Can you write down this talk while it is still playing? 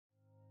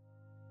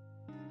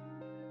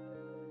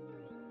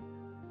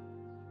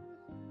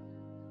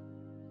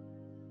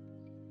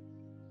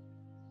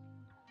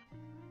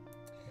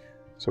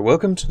So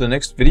welcome to the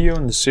next video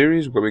in the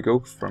series where we go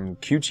from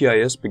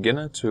QGIS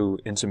beginner to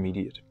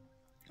intermediate.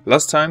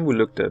 Last time we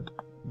looked at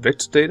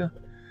vector data,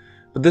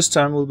 but this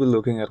time we'll be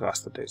looking at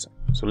raster data.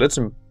 So let's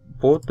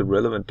import the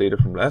relevant data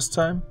from last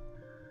time.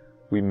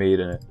 We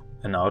made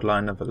an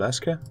outline of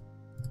Alaska.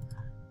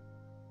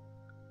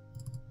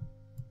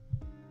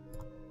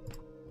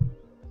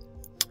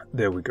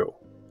 There we go.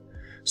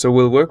 So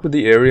we'll work with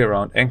the area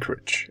around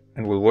Anchorage,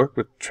 and we'll work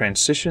with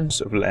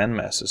transitions of land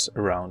masses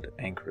around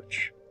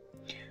Anchorage.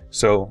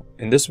 So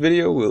in this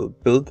video we'll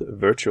build a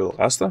virtual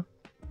raster,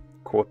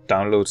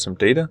 download some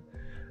data,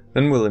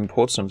 then we'll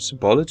import some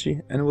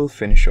symbology, and we'll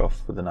finish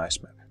off with a nice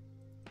map.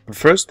 But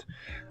first,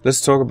 let's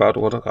talk about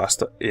what a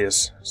raster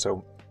is.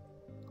 So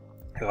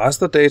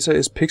raster data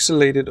is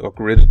pixelated or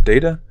gridded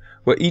data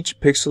where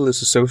each pixel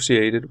is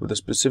associated with a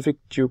specific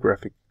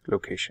geographic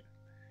location.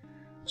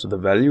 So the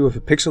value of a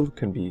pixel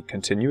can be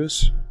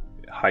continuous,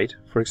 height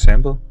for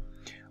example,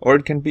 or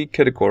it can be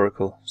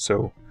categorical,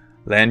 so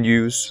land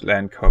use,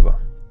 land cover.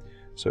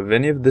 So if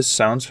any of this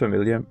sounds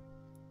familiar,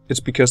 it's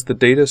because the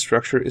data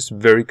structure is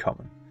very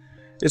common.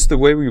 It's the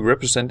way we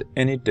represent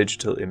any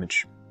digital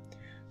image.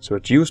 So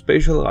a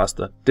geospatial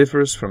raster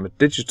differs from a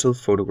digital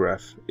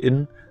photograph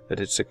in that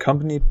it's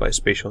accompanied by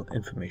spatial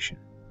information.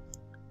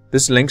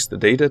 This links the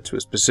data to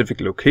a specific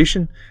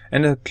location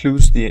and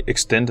includes the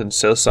extent and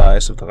cell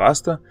size of the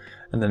raster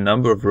and the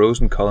number of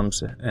rows and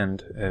columns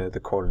and the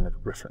coordinate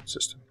reference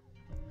system.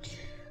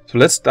 So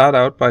let's start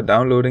out by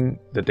downloading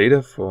the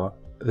data for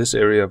this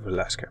area of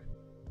Alaska.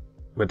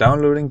 We're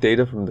downloading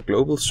data from the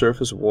global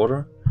surface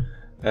water.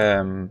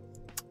 I'll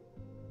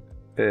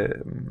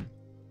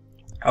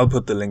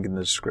put the link in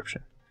the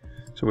description.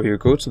 So when you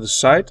go to the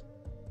site,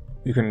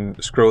 you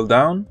can scroll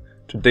down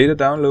to data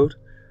download,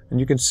 and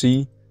you can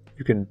see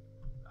you can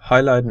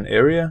highlight an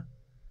area,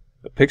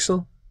 a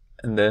pixel,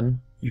 and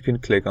then you can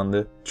click on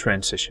the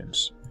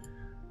transitions,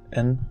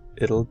 and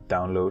it'll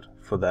download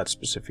for that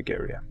specific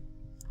area.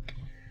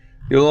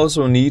 You'll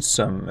also need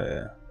some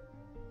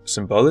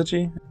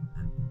symbology.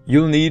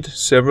 You'll need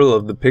several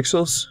of the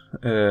pixels,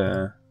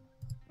 and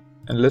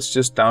let's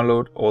just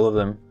download all of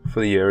them for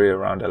the area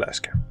around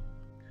Alaska.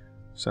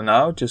 So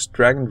now just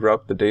drag and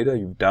drop the data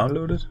you've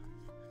downloaded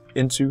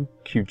into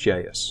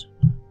QGIS.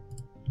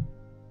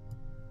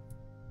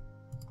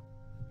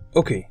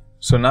 Okay,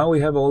 so now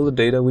we have all the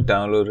data we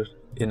downloaded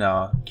in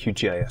our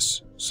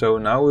QGIS. So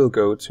now we'll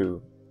go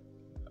to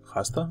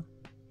Raster,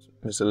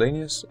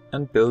 Miscellaneous,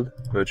 and Build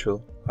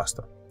Virtual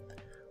Raster.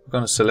 We're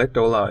going to select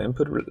all our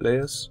input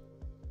layers.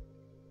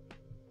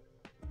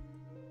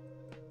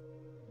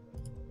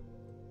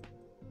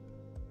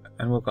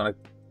 And we're going to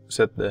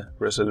set the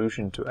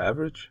resolution to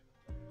average.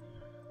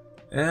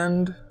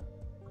 And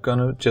we're going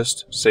to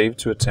just save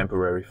to a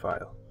temporary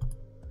file.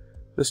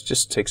 This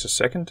just takes a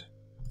second.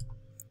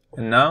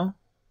 And now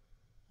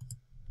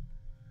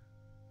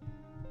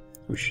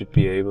we should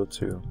be able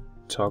to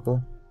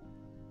toggle.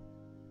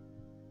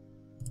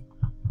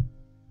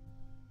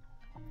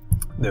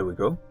 There we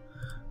go.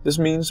 This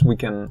means we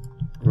can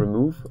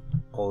remove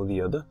all the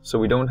other, so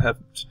we don't have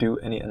to do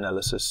any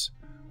analysis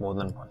more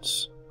than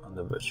once on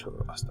the virtual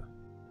raster.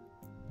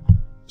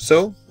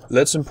 So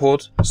let's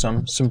import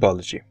some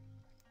symbology.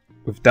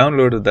 We've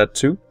downloaded that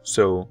too,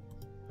 so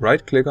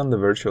right click on the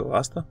virtual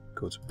raster,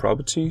 go to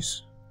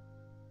properties,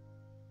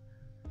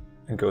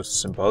 and go to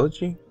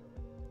symbology,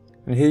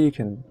 and here you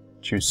can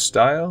choose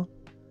style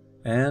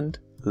and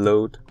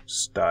load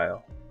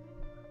style.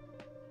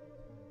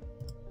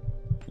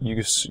 You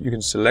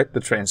can select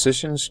the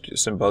transitions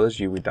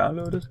symbology we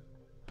downloaded,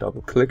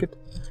 double click it,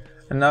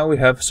 and now we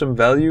have some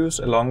values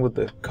along with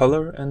the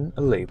color and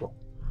a label.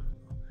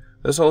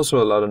 There's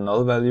also a lot of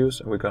null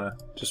values, and we're gonna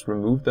just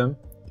remove them.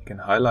 You can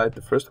highlight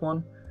the first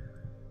one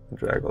and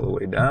drag all the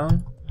way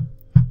down,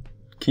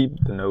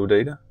 keep the no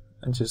data,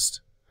 and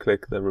just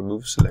click the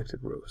remove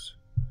selected rows.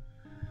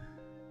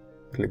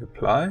 Click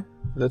apply.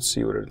 Let's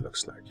see what it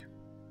looks like.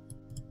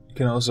 You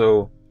can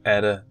also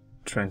add a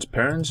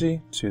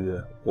transparency to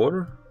the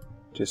water.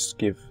 Just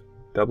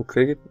double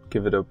click it,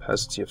 give it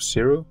opacity of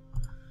 0,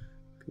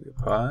 click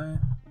apply,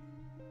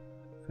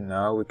 and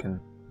now we can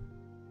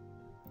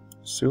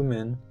zoom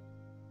in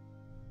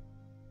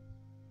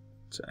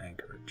to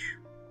Anchorage.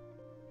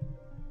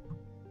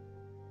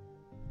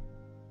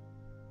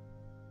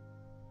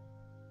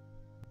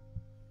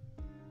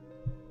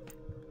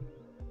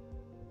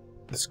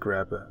 Let's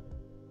grab a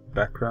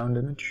background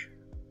image,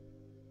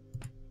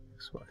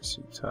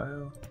 XYZ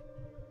tile.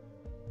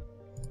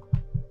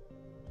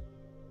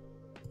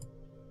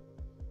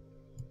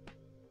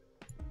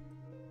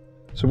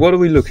 So what are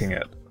we looking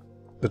at?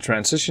 The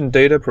transition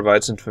data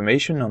provides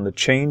information on the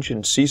change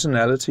in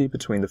seasonality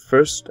between the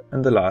first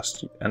and the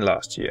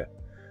last year,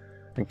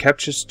 and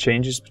captures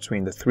changes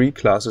between the three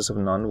classes of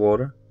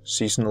non-water,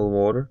 seasonal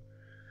water,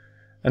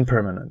 and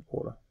permanent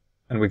water.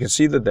 And we can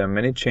see that there are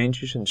many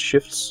changes and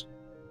shifts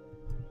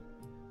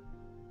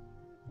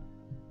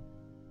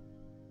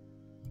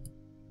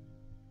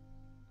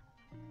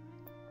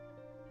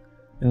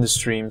in the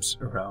streams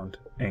around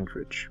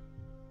Anchorage.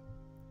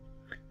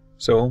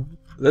 So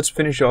let's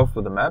finish off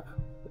with a map.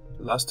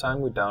 last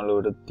time we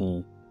downloaded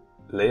the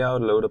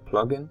layout loader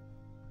plugin.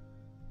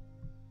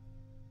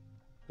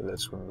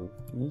 Let's remove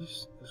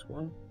this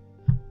one,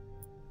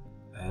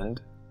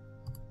 and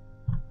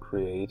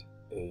create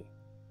a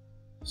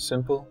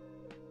simple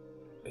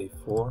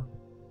A4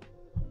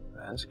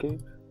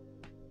 landscape.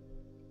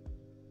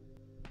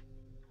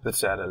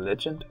 Let's add a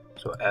legend,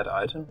 so add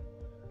item,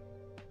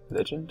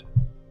 legend,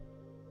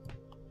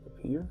 up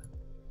here.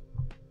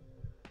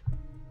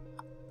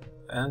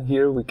 And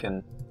here we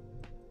can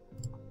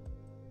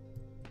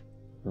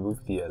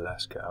remove the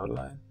Alaska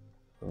outline,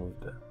 remove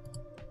the,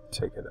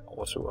 take it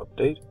auto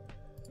update,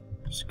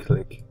 just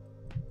click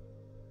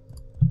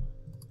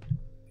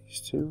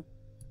these two,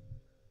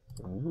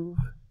 remove,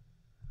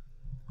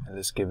 and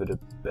let's give it a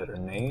better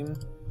name,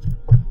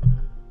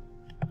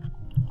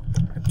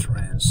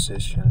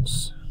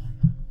 transitions.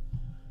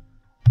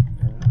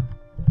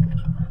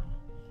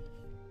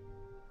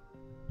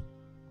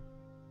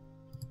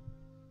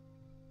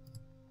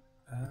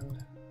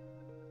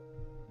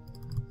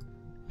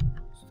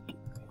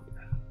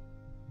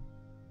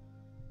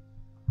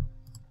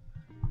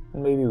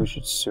 And maybe we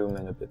should zoom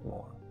in a bit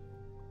more.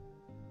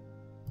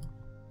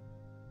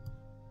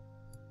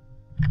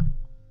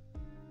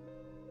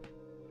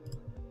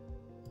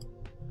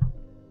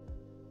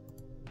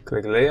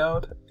 Click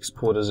Layout,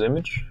 Export as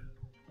Image.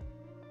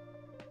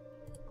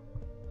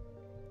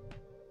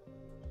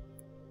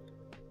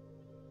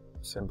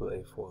 Simple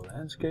A4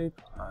 landscape.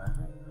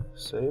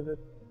 Save it.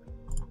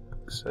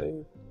 Click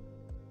Save.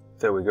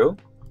 There we go.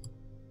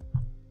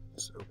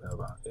 Let's open up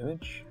our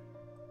image.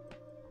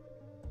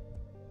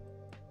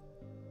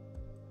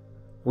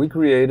 We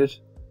created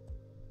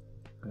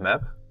a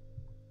map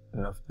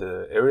of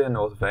the area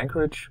north of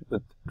Anchorage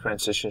with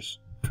transitions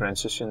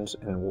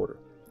in water.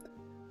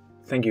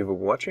 Thank you for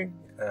watching.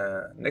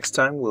 Next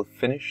time we'll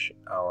finish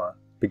our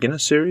beginner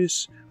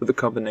series with a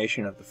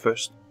combination of the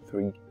first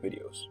 3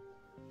 videos.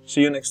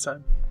 See you next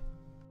time.